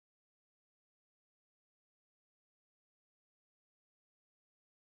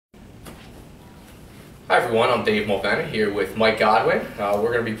Hi everyone, I'm Dave Mulvaney here with Mike Godwin.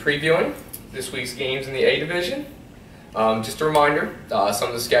 We're going to be previewing this week's games in the A Division. Just a reminder, some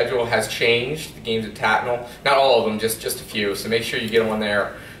of the schedule has changed. The games at Tatnall, not all of them, just a few. So make sure you get on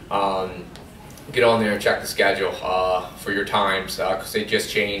there, and check the schedule for your times because they just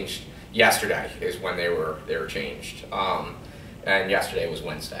changed. Yesterday is when they were changed, and yesterday was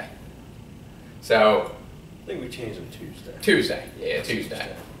Wednesday. So I think we changed them Tuesday.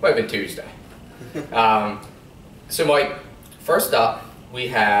 Tuesday. Might have been Tuesday. So Mike, first up we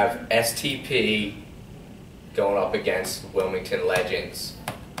have STP going up against Wilmington Legends.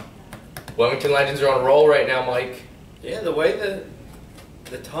 Wilmington Legends are on a roll right now, Mike. Yeah, the way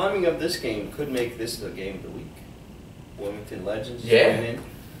the timing of this game could make this the game of the week. Wilmington Legends winning,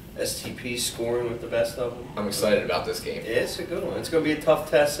 STP scoring with the best of them. I'm excited about this game. Yeah, it's a good one. It's going to be a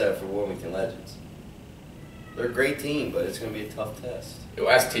tough test for Wilmington Legends. They're a great team, but it's going to be a tough test.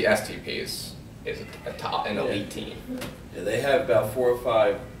 STP is an elite team. Yeah, they have about 4 or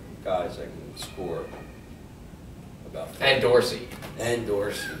 5 guys that can score. And Dorsey. And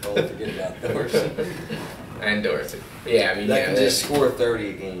Dorsey. Don't forget about Dorsey. And Dorsey. Yeah, I mean, that can just score 30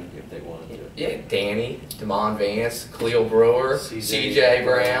 a game if they wanted to. Yeah, Danny, Damon Vance, Khalil Brewer, CJ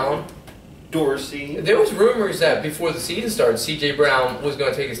Brown. Dorsey. There was rumors that before the season started, CJ Brown was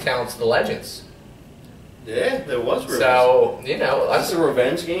going to take his talents to the Legends. Yeah, there was rumors. So, that's a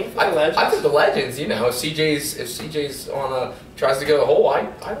revenge game for the Legends. I think the Legends, if CJ's tries to go the hole, I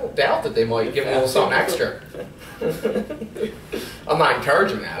don't doubt that they might give him a little something extra. I'm not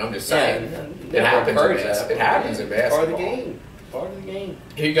encouraging that. I'm just saying it happens. It happens in basketball. Part of the game.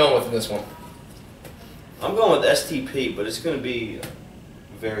 Who are you going with in this one? I'm going with STP, but it's going to be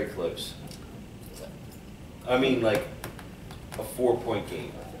very close. I mean, like a 4-point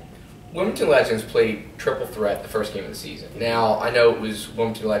game. Wilmington Legends played Triple Threat the first game of the season. Now, I know it was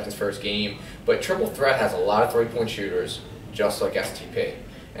Wilmington Legends' first game, but Triple Threat has a lot of three-point shooters, just like STP.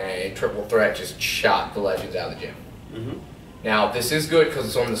 And Triple Threat just shot the Legends out of the gym. Mm-hmm. Now, this is good because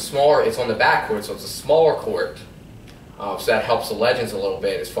it's on the backcourt, so it's a smaller court. So that helps the Legends a little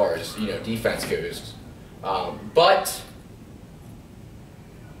bit as far as defense goes. But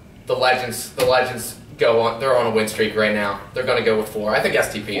the Legends go on. They're on a win streak right now. They're going to go with 4. I think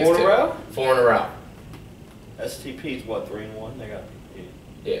STP is 4 in a row. 4 in a row. STP is what, 3-1? They got 8.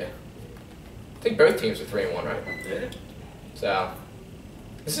 Yeah. I think both teams are 3-1, right? Yeah. So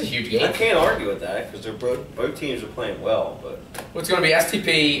this is a huge game. I can't argue with that because both teams are playing well. But what's going to be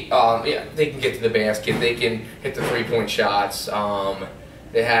STP? They can get to the basket. They can hit the 3-point shots.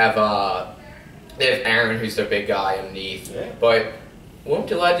 They have Aaron, who's their big guy underneath. Yeah. But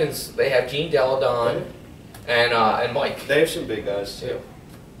Wilmington Legends, they have Gene Deladon and Mike. They have some big guys too.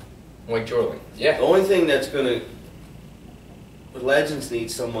 Mike Jordan. Yeah. The only thing that's the Legends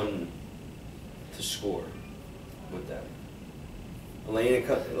need someone to score with them.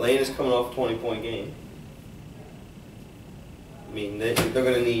 Elena's coming off a 20-point game. I mean, they're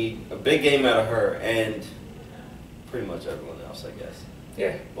going to need a big game out of her and pretty much everyone else, I guess.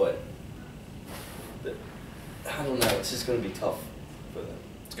 Yeah. But I don't know. It's just going to be tough for them.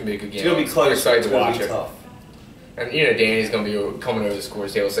 It's going to be a good game. It's going to be close. I'm excited to watch it. it. Tough. And Danny's going to be coming over the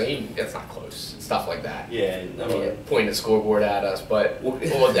scores table saying it's not close, stuff like that. Yeah, pointing the scoreboard at us, but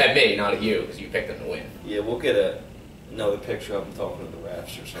at me, not at you, because you picked them to win. Yeah, we'll get another picture of him talking to the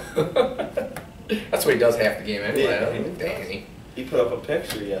refs or something. That's what he does half the game anyway. Yeah, Danny. He put up a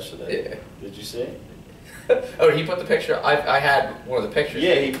picture yesterday. Yeah. Did you see it? Oh, he put the picture? I had one of the pictures.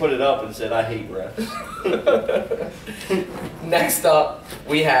 Yeah, he put it up and said, "I hate refs." Next up,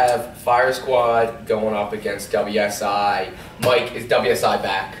 we have Fire Squad going up against WSI. Mike, is WSI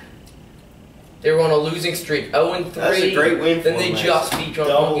back? They were on a losing streak, 0-3. That's a great win for them. them. Then they just beat Drunk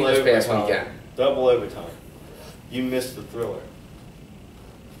Monkey this past weekend. Double overtime. You missed the thriller.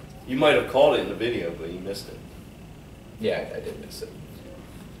 You might have called it in the video, but you missed it. Yeah, I did miss it.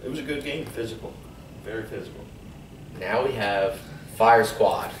 It was a good game, physical. Very physical. Now we have Fire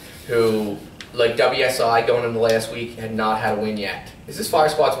Squad, who, like WSI going into last week, had not had a win yet. Is this Fire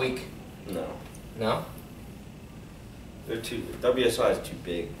Squad's week? No. No? WSI is too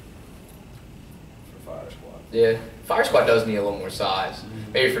big for Fire Squad. Yeah. Fire Squad does need a little more size.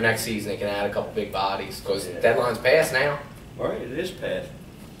 Mm-hmm. Maybe for next season they can add a couple big bodies, because the deadline's passed now. All right, it is passed.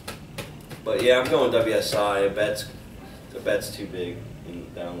 But yeah, I'm going WSI. The bet's too big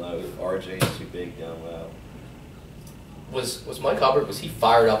down low. RJ's too big down low. Was Mike Hubbard, was he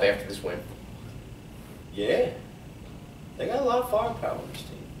fired up after this win? Yeah. They got a lot of firepower on this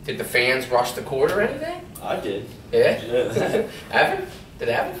team. Did the fans rush the court or anything? I did. Yeah? Evan? Did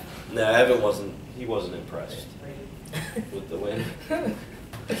Evan? No, Evan wasn't impressed with the win.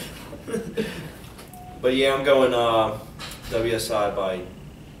 But yeah, I'm going WSI by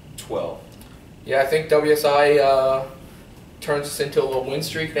 12. Yeah, I think WSI turns us into a little win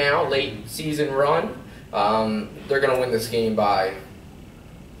streak now, late season run. They're going to win this game by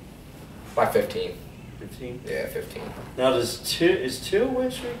 15. 15? Yeah, 15. Now, is 2 a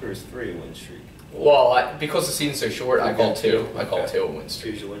win streak or is 3 a win streak? Well, because the season's so short, I call 2. I call 2 a win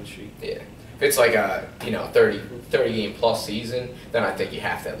streak. 2's a win streak. Yeah. If it's like a 30 game plus season, then I think you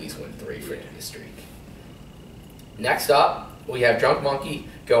have to at least win 3 for the streak. Next up, we have Drunk Monkey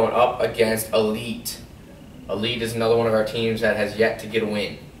going up against Elite. Elite is another one of our teams that has yet to get a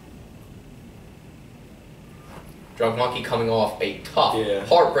win. Drunk Monkey coming off a tough,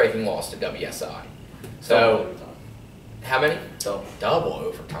 heartbreaking loss to WSI. So, how many? Double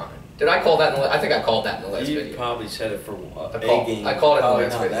overtime. Did I call that? I think I called that in the last video. You probably said it for a game. I called it in the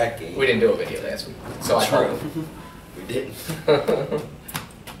last video. That game. We didn't do a video last week, so I called it. We didn't.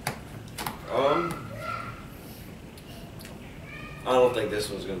 I don't think this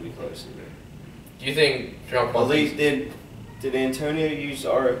one's going to be close either. Do you think Drunk Monkey? At least did Antonio use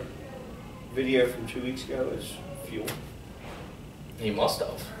our video from 2 weeks ago as fuel? He must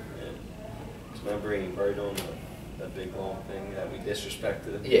have. Yeah. Remember he wrote on that big long thing that we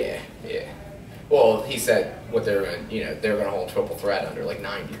disrespected. Yeah. Well, he said what they were going to hold Triple Threat under like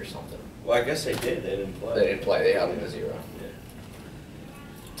 90 or something. Well, I guess they did. They didn't play. They didn't play. They held it to 0. Yeah.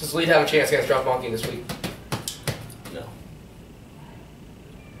 Does Elite have a chance against Drunk Monkey this week? No.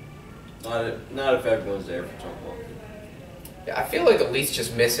 Not if everyone's there for Drunk Monkey. Yeah, I feel like Elite's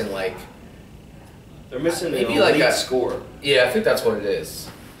just missing like. They're missing maybe an like elite a score. Yeah, I think that's what it is.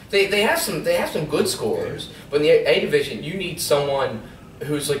 They have some good scorers, but in the A division you need someone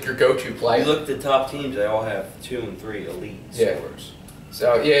who's like your go-to player. You look at the top teams; they all have 2 and 3 elite scorers.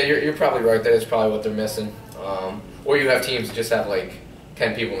 So yeah, you're probably right. That is probably what they're missing. Or you have teams that just have like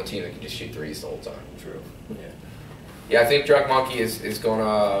 10 people on the team that can just shoot threes the whole time. True. Yeah, I think Drunk Monkey is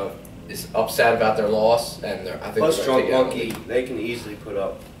upset about their loss, and I think plus Drunk Monkey, they can easily put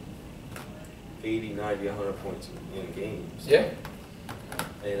up 80, 90, 100 points in a game. So. Yeah.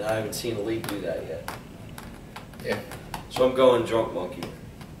 And I haven't seen Elite do that yet. Yeah. So I'm going Drunk Monkey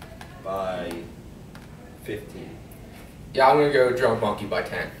by 15. Yeah, I'm gonna go Drunk Monkey by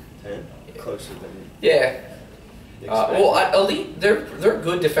 10. 10? Yeah. Closer than. Yeah. Elite, they're a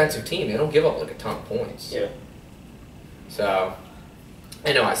good defensive team. They don't give up like a ton of points. Yeah. So,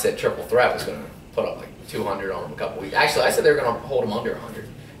 I know I said Triple Threat was gonna put up like 200 on them a couple weeks. Actually, I said they were gonna hold them under 100.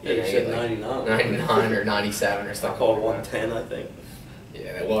 Yeah, you said like 99. 99 or 97 or something. I called 110, I think.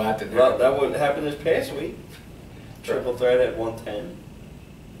 Yeah, well, that didn't happen. That wouldn't happen this past week. Triple Threat at 110.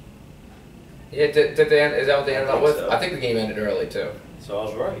 Yeah, did they end, is that what they ended up with? So. I think the game ended early too. So I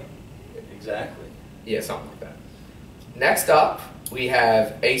was right. Exactly. Yeah, something like that. Next up, we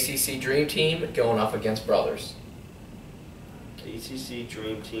have ACC Dream Team going up against Brothers. ACC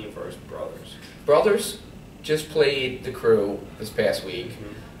Dream Team versus Brothers. Brothers just played the Crew this past week.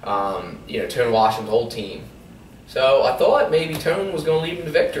 Mm-hmm. Tone Washington's old team. So I thought maybe Tone was going to lead them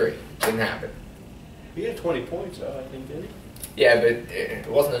to victory. Didn't happen. He had 20 points, though, I think, didn't he? Yeah, but it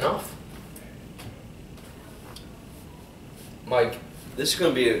wasn't enough. Mike. This is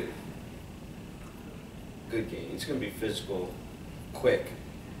going to be a good game. It's going to be physical, quick,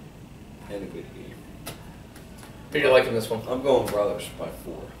 and a good game. Who do you like in this one? I'm going Brothers by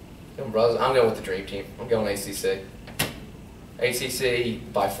 4. Going Brothers. I'm going with the Dream Team. I'm going ACC. ACC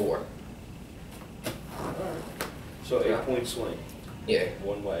by 4. All right. So 8-point swing. Yeah.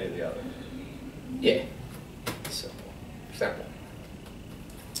 One way or the other. Yeah. Simple.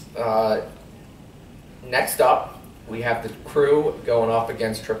 Next up, we have the Crew going up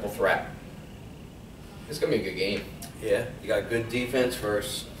against Triple Threat. This is going to be a good game. Yeah. You got good defense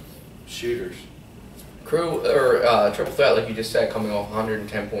versus shooters. Crew, or Triple Threat, like you just said, coming off a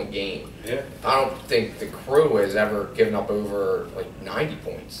 110-point game. Yeah. I don't think the Crew has ever given up over, 90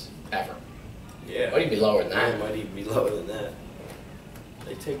 points, ever. Yeah. Might even be lower than that. Yeah, it might even be lower than that.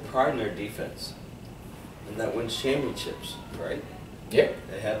 They take pride in their defense. And that wins championships, right? Yeah.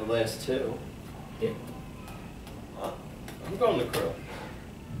 They had the last 2. Yeah. I'm going the Crew.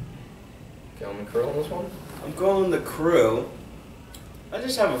 Going the Crew on this one? I'm going the Crew. I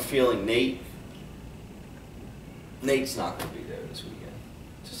just have a feeling Nate's not going to be there this weekend.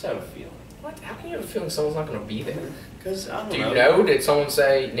 Just have a feeling. What? How can you have a feeling someone's not going to be there? Because I don't know. Do you know? Did someone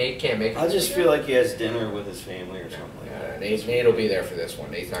say Nate can't make it? I just feel like he has dinner with his family or something like that. Nate will be there for this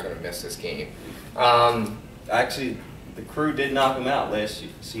one. Nate's not going to miss this game. Actually, the Crew did knock him out last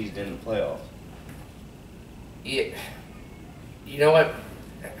season in the playoffs. Yeah. You know what?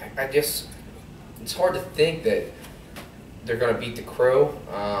 I just, it's hard to think that they're going to beat the Crew.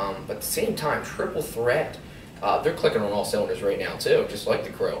 But at the same time, triple threat. They're clicking on all cylinders right now too, just like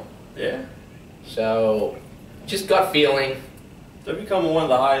the Crew. Yeah. So, just gut feeling. They're becoming one of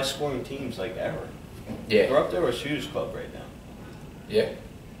the highest scoring teams like ever. Yeah. They're up there with Shooters Club right now. Yeah.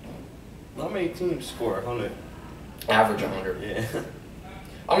 How many teams score 100? Average 100. Yeah.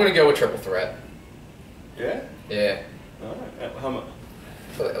 I'm going to go with triple threat. Yeah? Yeah. All right. How much?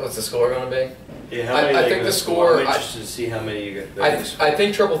 What's the score going to be? Yeah, how many I think the score. I'm interested to see how many you get. I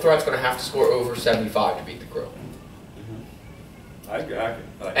think triple threat's going to have to score over 75 to beat the Crew. I agree.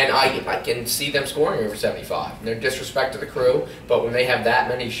 And I can see them scoring over 75. No disrespect to the Crew, but when they have that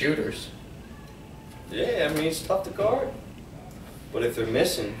many shooters. Yeah, I mean, it's tough to guard. But if they're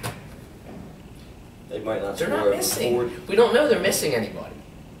missing, they might not They're score not over missing. 40. We don't know they're missing anybody.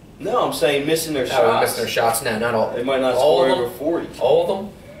 No, I'm saying missing their No, shots. they're missing their shots. No, not all. They might not all score of them, over 40. All of them?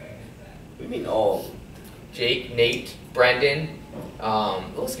 What do you mean all of them? Jake, Nate, Brendan. The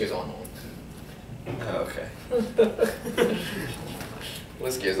list goes on and on. Oh, okay.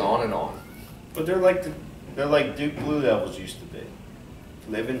 List goes on and on. But they're like Duke Blue Devils used to be.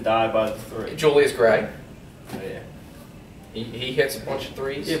 Live and die by the three. Julius Gray. Oh, yeah. He hits a bunch of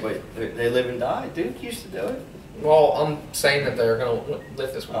threes. Yeah, but they live and die. Duke used to do it. Well, I'm saying that they're going to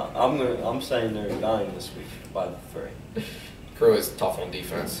lift this week. I'm saying they're dying this week by the three. Crew is tough on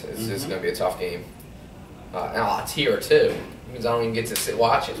defense. It's going to be a tough game. Now it's here too. It means I don't even get to sit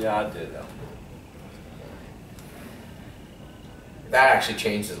watch it. Yeah, I did though. That actually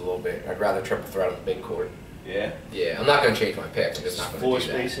changes a little bit. I'd rather triple threat on the big court. Yeah. Yeah, I'm not going to change my pick. I'm just not going to do that.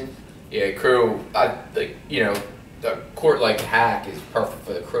 Floor spacing. Yeah, Crew. The court like Hack is perfect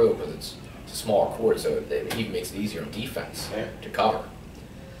for the Crew because it's a smaller court, so it even makes it easier on defense to cover.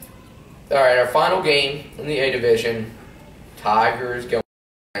 All right, our final game in the A division: Tigers going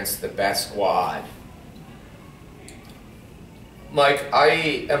against the best squad. Mike,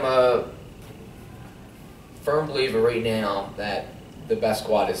 I am a firm believer right now that the best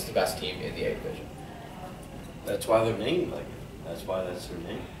squad is the best team in the A division. That's why they're named like it. That's why that's their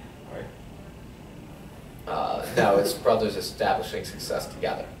name, right? No, it's brothers establishing success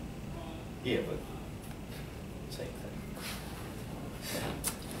together. Yeah, but same thing.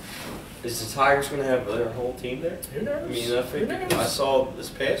 Is the Tigers going to have their whole team there? Who knows? I mean, I saw this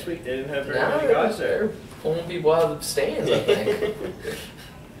past week they didn't have very No, many guys there. They're pulling people out of the stands, I think.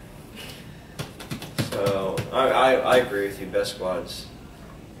 So I agree with you. Best squad's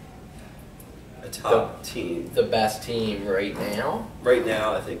a top team. The best team right now. Right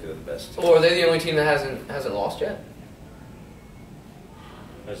now, I think they're the best team. Or are they the only team that hasn't lost yet?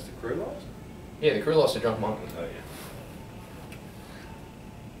 Has the Crew lost? Yeah, the Crew lost to Drunk Monkey. Oh yeah.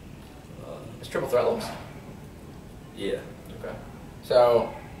 Is Triple Threat lost? Yeah, Okay.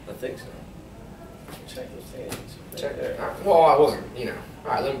 So I think so. Check those standings. check there. there. Well, I wasn't.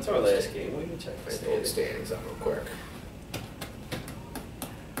 All right, let me It's our last game. We can check the Let's pull the standings. standings up real quick.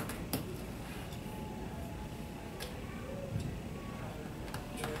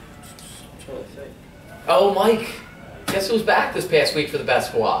 I'm trying to think. Oh, Mike, guess who's back this past week for the best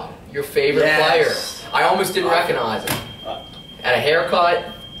squad? Your favorite Yes. player. I almost didn't recognize him. Uh, Had a haircut.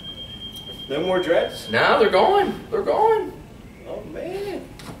 no more dreads? No, they're going. They're going. Oh man.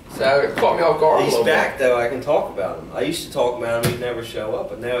 So it caught me off guard a He's little back though. I can talk about him. I used to talk about him. He'd never show up,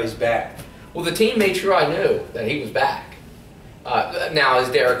 but now he's back. bit. Well, the team made sure I knew that he was back. Now, is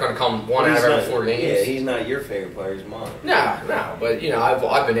Derek going to come one out of every 4 games? Yeah, he's not your favorite player. He's mine. No. But,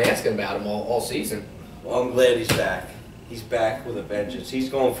 I've been asking about him all season. Well, I'm glad he's back. He's back with a vengeance. He's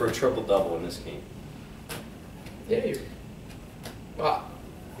going for a triple-double in this game. Yeah, well,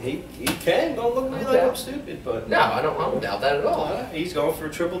 He can. Don't look at me like I'm stupid, but no, I don't doubt that at all. he's going for a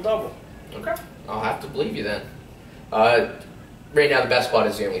triple-double. Okay. I'll have to believe you then. Right now, the best squad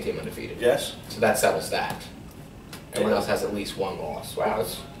is the only team undefeated. Yes. So that settles that. Everyone else has at least one loss. Wow,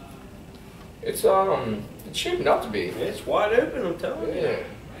 it's shaping up to be. It's wide open. I'm telling you. Yeah.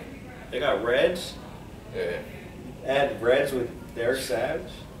 They got Reds. Yeah. Add Reds with Derek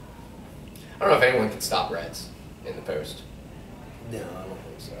Savage. I don't know if anyone can stop Reds in the post. No, I don't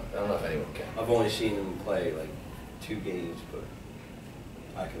think so. I don't know if anyone can. I've only seen him play like 2 games, but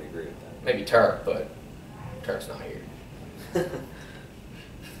I can agree with that. Maybe Turk, but Turk's not here.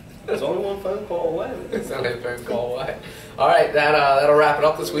 There's only one phone call away. It's only a phone call away. All right, that'll wrap it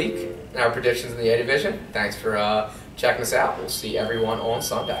up this week. Our predictions in the A division. Thanks for checking us out. We'll see everyone on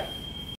Sunday.